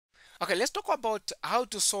Okay, let's talk about how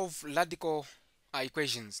to solve radical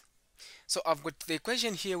equations. So I've got the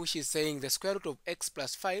equation here which is saying the square root of x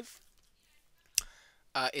plus 5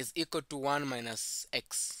 is equal to 1 minus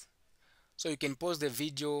x. So you can pause the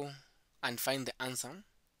video and find the answer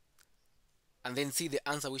and then see the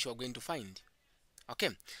answer which we're going to find. Okay,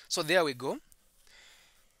 so there we go.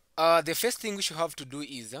 The first thing which you have to do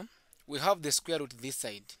is we have the square root this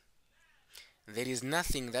side. There is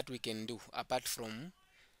nothing that we can do apart from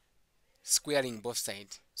squaring both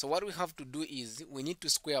sides. So what we have to do is we need to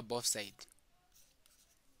square both sides.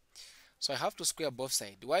 So I have to square both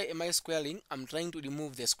sides. Why am I squaring? I'm trying to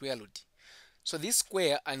remove the square root. So this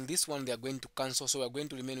square and this one, they are going to cancel. So we're going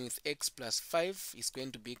to remain with x plus 5 is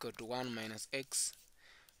going to be equal to 1 minus x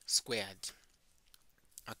squared.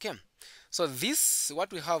 Okay. So this,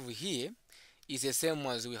 what we have here is the same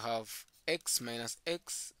as we have x minus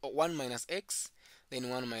x, or 1 minus x, then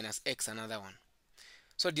 1 minus x, another one.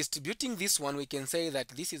 So distributing this one, we can say that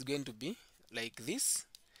this is going to be like this.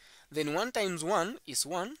 Then 1 times 1 is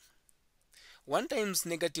 1. 1 times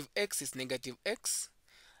negative x is negative x.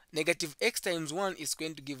 Negative x times 1 is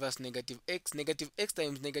going to give us negative x. Negative x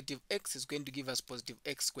times negative x is going to give us positive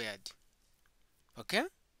x squared. Okay?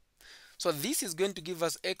 So this is going to give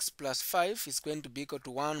us x plus 5 is going to be equal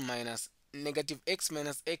to 1 minus negative x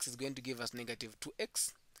minus x is going to give us negative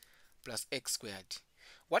 2x plus x squared.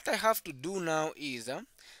 What I have to do now is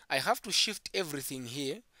I have to shift everything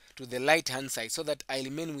here to the right hand side so that I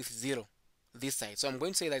remain with 0 this side. So I'm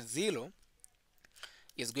going to say that 0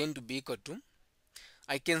 is going to be equal to,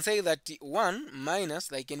 I can say that 1 minus,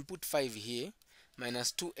 I can put 5 here,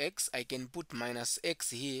 minus 2x, I can put minus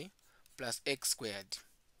x here, plus x squared.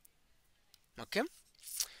 Okay?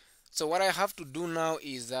 So what I have to do now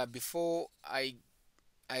is before I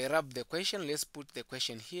wrap the question, let's put the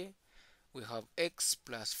question here. We have x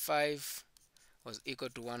plus 5 was equal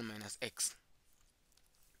to 1 minus x.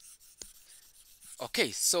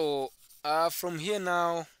 Okay, so from here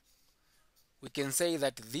now, we can say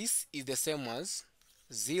that this is the same as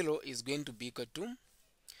 0 is going to be equal to,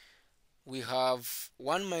 we have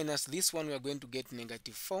 1 minus this one, we are going to get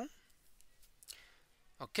negative 4.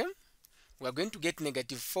 Okay, we are going to get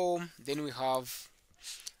negative 4. Then we have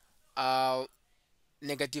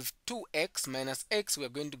negative 2x minus x, we are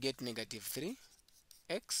going to get negative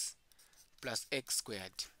 3x plus x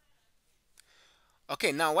squared.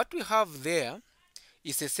 Okay, now what we have there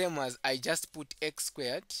is the same as I just put x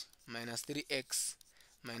squared minus 3x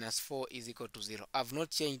minus 4 is equal to 0. I've not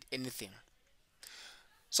changed anything.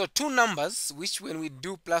 So two numbers which when we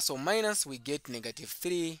do plus or minus we get negative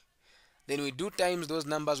 3, then we do times those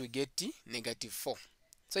numbers we get negative 4.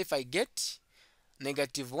 So if I get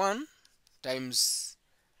negative 1 times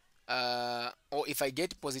or if I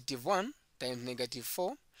get positive 1 times negative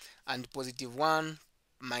 4 and positive 1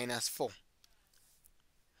 minus 4,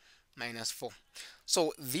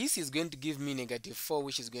 so this is going to give me negative 4,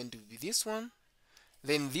 which is going to be this one.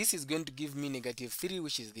 Then this is going to give me negative 3,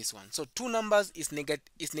 which is this one. So two numbers is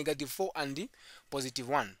negative 4 and positive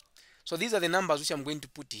 1. So these are the numbers which I'm going to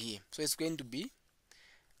put here. So it's going to be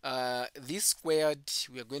this squared,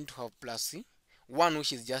 we are going to have plus 1,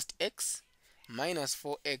 which is just x, minus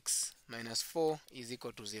 4x minus 4 is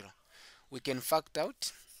equal to 0. We can factor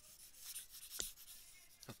out.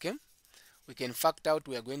 Okay, we can factor out.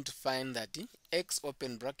 We are going to find that x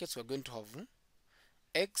open brackets, we are going to have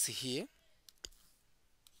x here,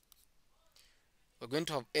 we're going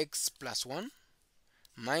to have x plus 1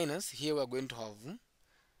 minus here we are going to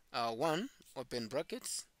have 1 open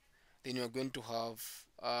brackets, then we are going to have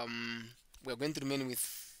we are going to remain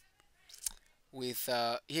with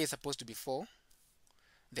here is supposed to be 4,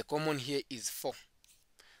 the common here is 4,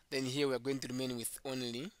 then here we are going to remain with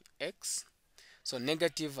only x, so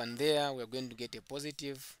negative, and there we are going to get a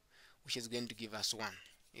positive which is going to give us 1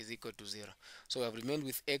 is equal to 0. So we have remained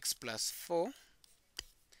with x plus 4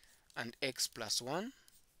 and x plus 1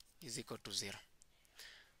 is equal to 0.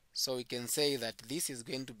 So we can say that this is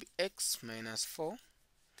going to be x minus 4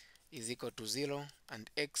 is equal to 0 and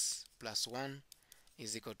x plus 1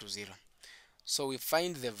 is equal to 0. So we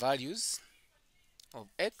find the values of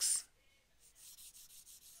x.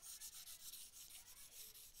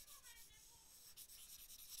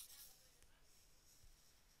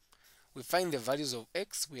 We find the values of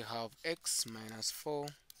x. We have x minus 4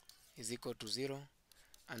 is equal to 0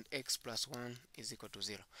 and x plus 1 is equal to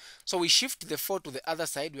 0. So we shift the 4 to the other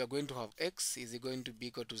side. We are going to have x is going to be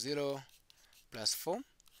equal to 0 plus 4,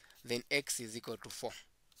 then x is equal to 4.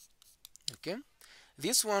 Okay,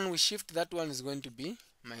 this one we shift, that one is going to be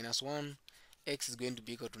minus 1, x is going to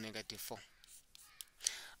be equal to negative 4.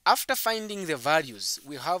 After finding the values,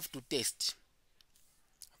 we have to test.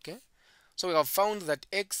 Okay, So we have found that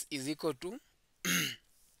x is equal to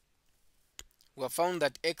we have found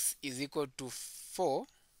that x is equal to 4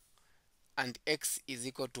 and x is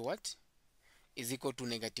equal to what? Is equal to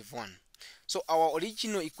 -1. So our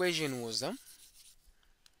original equation was the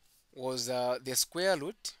square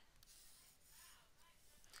root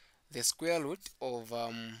of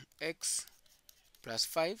x plus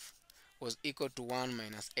 5 was equal to 1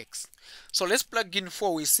 minus x. So let's plug in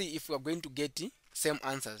 4. We see if we are going to get the same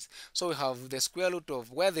answers. So we have the square root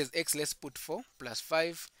of, where there's x, let's put 4 plus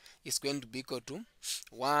 5 is going to be equal to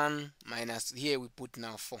 1 minus, here we put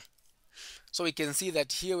now 4. So we can see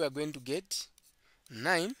that here we are going to get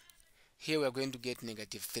 9, here we are going to get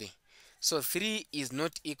 -3. So 3 is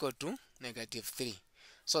not equal to -3.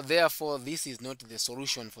 So therefore this is not the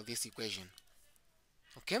solution for this equation.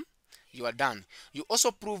 Okay, you are done. You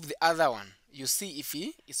also prove the other one. You see if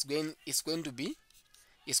it's going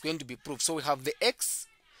to be proved. So we have the x,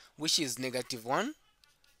 which is -1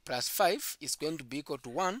 plus 5 is going to be equal to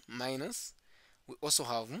 1 minus, we also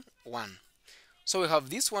have 1. So we have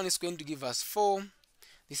this one is going to give us 4,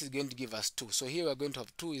 this is going to give us 2. So here we are going to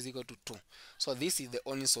have 2 is equal to 2. So this is the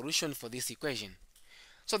only solution for this equation.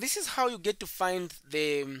 So this is how you get to find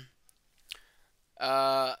the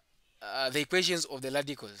equations of the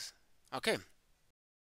radicals. Okay.